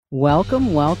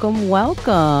Welcome, welcome,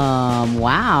 welcome.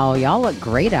 Wow, y'all look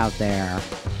great out there.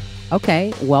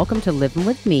 Okay, welcome to Living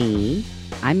with Me.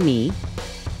 I'm me,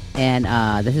 and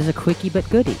this is a quickie but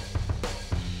goodie.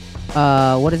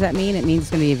 What does that mean? It means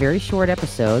it's going to be a very short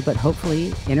episode, but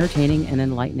hopefully entertaining and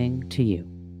enlightening to you.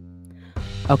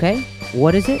 Okay,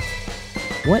 what is it?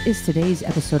 What is today's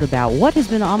episode about? What has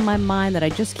been on my mind that I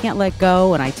just can't let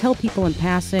go? And I tell people in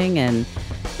passing, and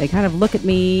they kind of look at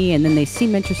me, and then they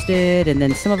seem interested, and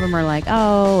then some of them are like,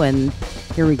 oh, and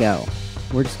here we go.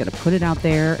 We're just going to put it out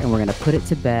there, and we're going to put it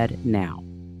to bed now.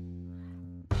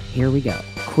 Here we go.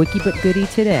 Quickie but goodie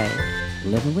today.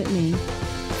 Living with me.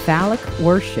 Phallic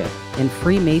worship in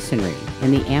Freemasonry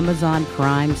in the Amazon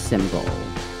Prime symbol.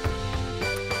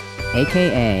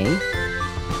 AKA,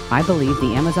 I believe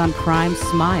the Amazon Prime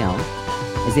smile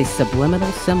is a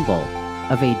subliminal symbol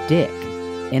of a dick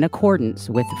in accordance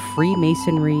with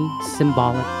Freemasonry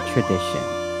symbolic tradition.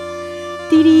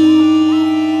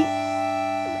 Dee-dee!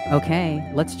 Okay,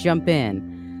 let's jump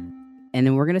in. And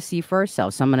then we're going to see for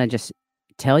ourselves. So I'm going to just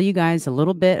tell you guys a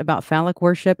little bit about phallic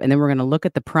worship, and then we're going to look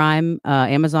at the Prime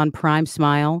Amazon Prime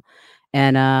smile,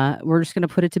 and we're just going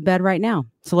to put it to bed right now.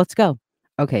 So let's go.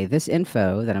 Okay, this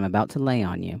info that I'm about to lay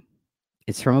on you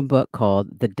is from a book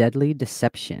called The Deadly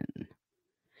Deception.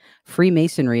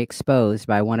 Freemasonry exposed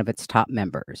by one of its top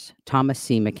members, Thomas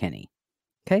C. McKinney.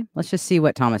 Okay, let's just see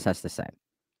what Thomas has to say.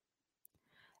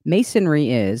 Masonry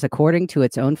is, according to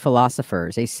its own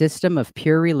philosophers, a system of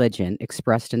pure religion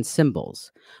expressed in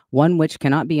symbols, one which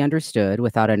cannot be understood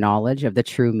without a knowledge of the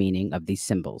true meaning of these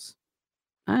symbols.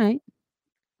 All right.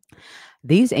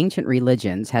 These ancient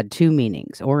religions had two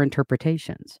meanings or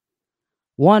interpretations.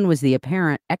 One was the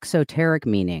apparent exoteric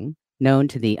meaning known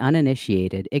to the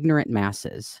uninitiated, ignorant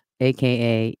masses,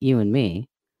 aka you and me.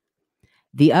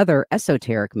 The other,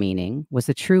 esoteric meaning, was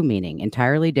the true meaning,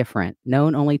 entirely different,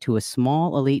 known only to a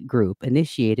small elite group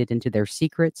initiated into their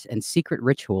secrets and secret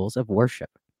rituals of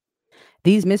worship.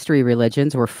 These mystery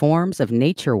religions were forms of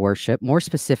nature worship, more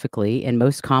specifically and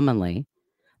most commonly,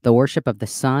 the worship of the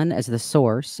sun as the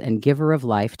source and giver of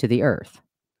life to the earth.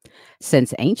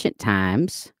 Since ancient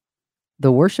times,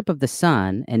 the worship of the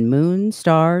sun and moon,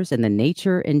 stars, and the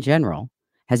nature in general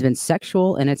has been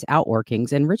sexual in its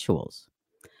outworkings and rituals.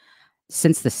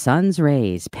 Since the sun's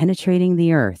rays penetrating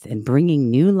the earth and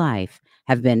bringing new life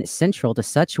have been central to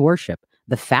such worship,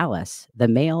 the phallus, the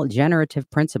male generative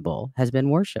principle, has been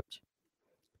worshipped.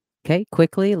 Okay,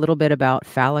 quickly, a little bit about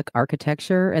phallic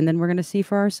architecture, and then we're going to see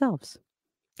for ourselves.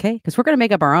 Okay, because we're going to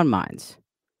make up our own minds.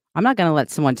 I'm not going to let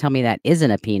someone tell me that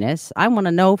isn't a penis. I want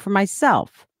to know for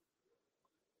myself.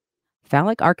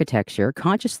 Phallic architecture,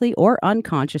 consciously or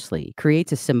unconsciously,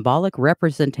 creates a symbolic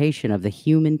representation of the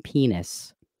human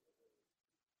penis.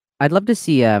 I'd love to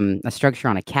see a structure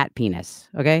on a cat penis,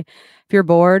 okay? If you're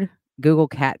bored, Google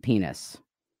cat penis.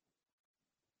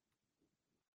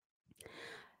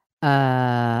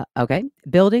 Okay.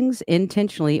 Buildings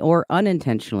intentionally or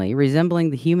unintentionally resembling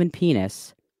the human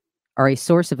penis are a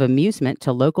source of amusement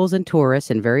to locals and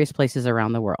tourists in various places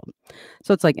around the world.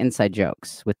 So it's like inside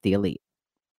jokes with the elite.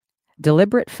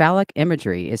 Deliberate phallic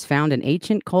imagery is found in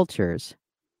ancient cultures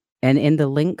and in the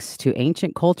links to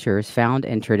ancient cultures found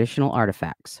in traditional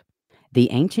artifacts.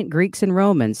 The ancient Greeks and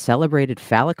Romans celebrated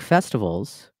phallic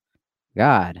festivals.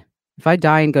 God, if I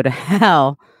die and go to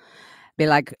hell, be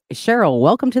like, Cheryl,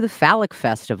 welcome to the phallic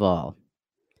festival.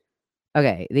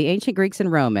 Okay, the ancient Greeks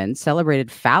and Romans celebrated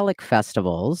phallic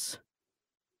festivals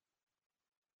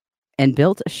and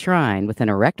built a shrine with an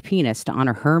erect penis to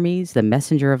honor Hermes, the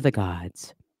messenger of the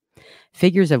gods.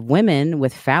 Figures of women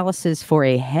with phalluses for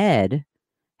a head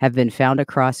have been found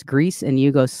across Greece and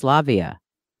Yugoslavia.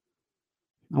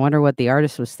 I wonder what the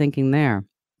artist was thinking there.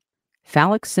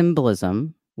 Phallic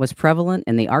symbolism was prevalent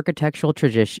in the architectural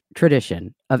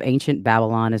tradition of ancient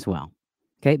Babylon as well.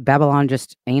 Okay, Babylon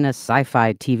just ain't a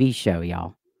sci-fi TV show,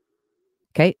 y'all.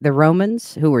 Okay, the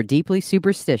Romans, who were deeply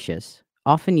superstitious,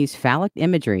 often used phallic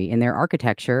imagery in their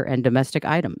architecture and domestic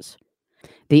items.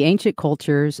 The ancient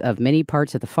cultures of many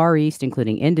parts of the Far East,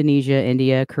 including Indonesia,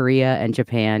 India, Korea, and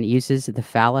Japan, uses the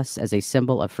phallus as a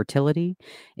symbol of fertility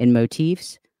in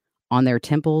motifs on their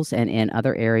temples and in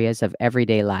other areas of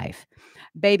everyday life.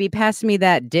 Baby, pass me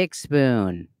that dick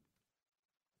spoon.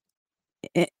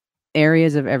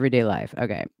 Areas of everyday life.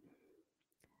 Okay.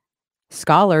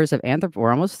 Scholars of we're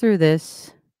almost through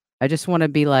this. I just want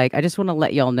to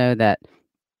let y'all know that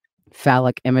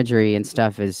phallic imagery and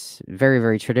stuff is very,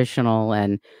 very traditional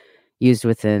and used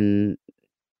within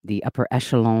the upper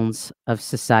echelons of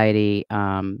society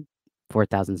for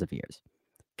thousands of years.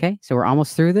 Okay, so we're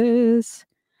almost through this.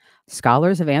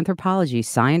 Scholars of anthropology,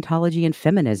 Scientology, and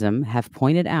feminism have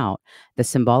pointed out the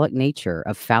symbolic nature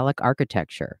of phallic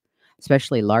architecture,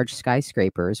 especially large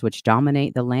skyscrapers which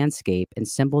dominate the landscape and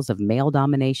symbols of male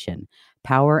domination,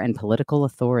 power, and political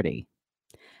authority.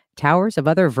 Towers of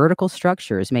other vertical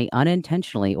structures may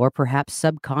unintentionally or perhaps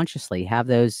subconsciously have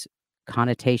those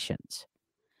connotations.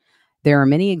 There are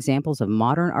many examples of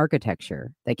modern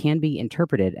architecture that can be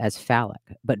interpreted as phallic,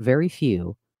 but very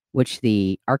few which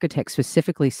the architect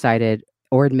specifically cited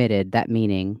or admitted that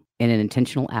meaning in an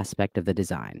intentional aspect of the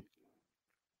design.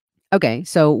 Okay,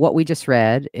 so what we just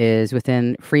read is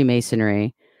within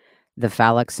Freemasonry, the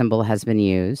phallic symbol has been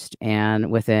used,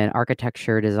 and within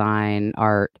architecture, design,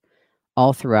 art,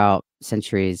 all throughout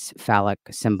centuries, phallic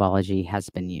symbology has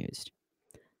been used.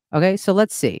 Okay, so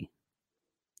let's see.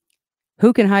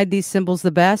 Who can hide these symbols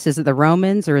the best? Is it the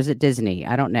Romans or is it Disney?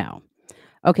 I don't know.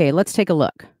 Okay, let's take a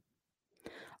look.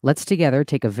 Let's together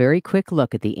take a very quick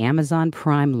look at the Amazon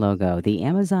Prime logo, the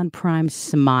Amazon Prime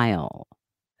smile,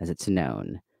 as it's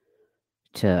known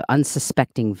to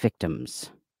unsuspecting victims.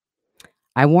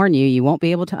 I warn you, you won't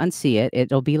be able to unsee it.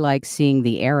 It'll be like seeing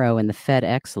the arrow in the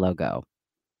FedEx logo.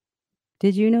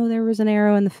 Did you know there was an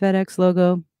arrow in the FedEx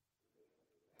logo?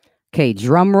 Okay,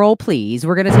 drum roll, please.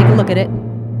 We're going to take a look at it.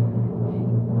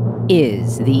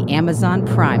 Is the Amazon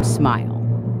Prime smile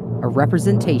a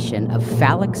representation of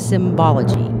phallic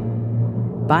symbology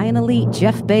by an elite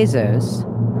Jeff Bezos,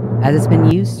 as it's been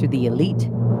used through the elite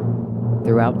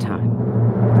throughout time?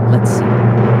 Let's see.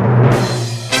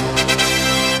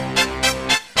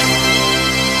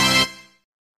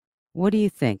 What do you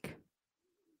think?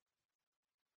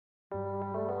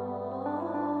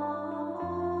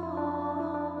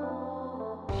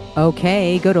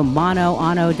 Okay, go to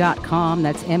monoonno.com.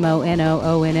 That's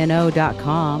MONOONNO.com.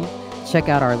 Check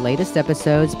out our latest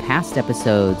episodes, past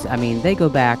episodes. I mean, they go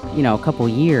back, a couple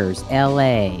years.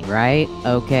 LA, right?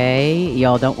 Okay,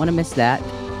 y'all don't want to miss that.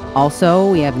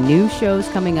 Also, we have new shows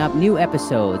coming up, new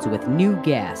episodes with new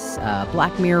guests,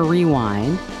 Black Mirror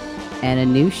Rewind, and a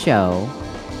new show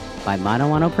by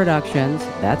Mono Productions,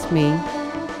 that's me,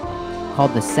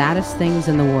 called The Saddest Things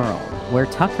in the World, where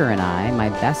Tucker and I, my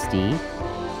bestie,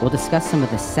 will discuss some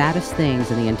of the saddest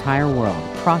things in the entire world,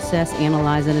 process,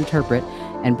 analyze, and interpret,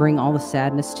 and bring all the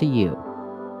sadness to you.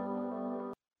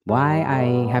 Why?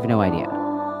 I have no idea.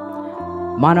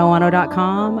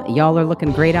 Monoonno.com. Y'all are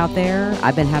looking great out there.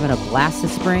 I've been having a blast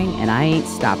this spring, and I ain't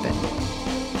stopping.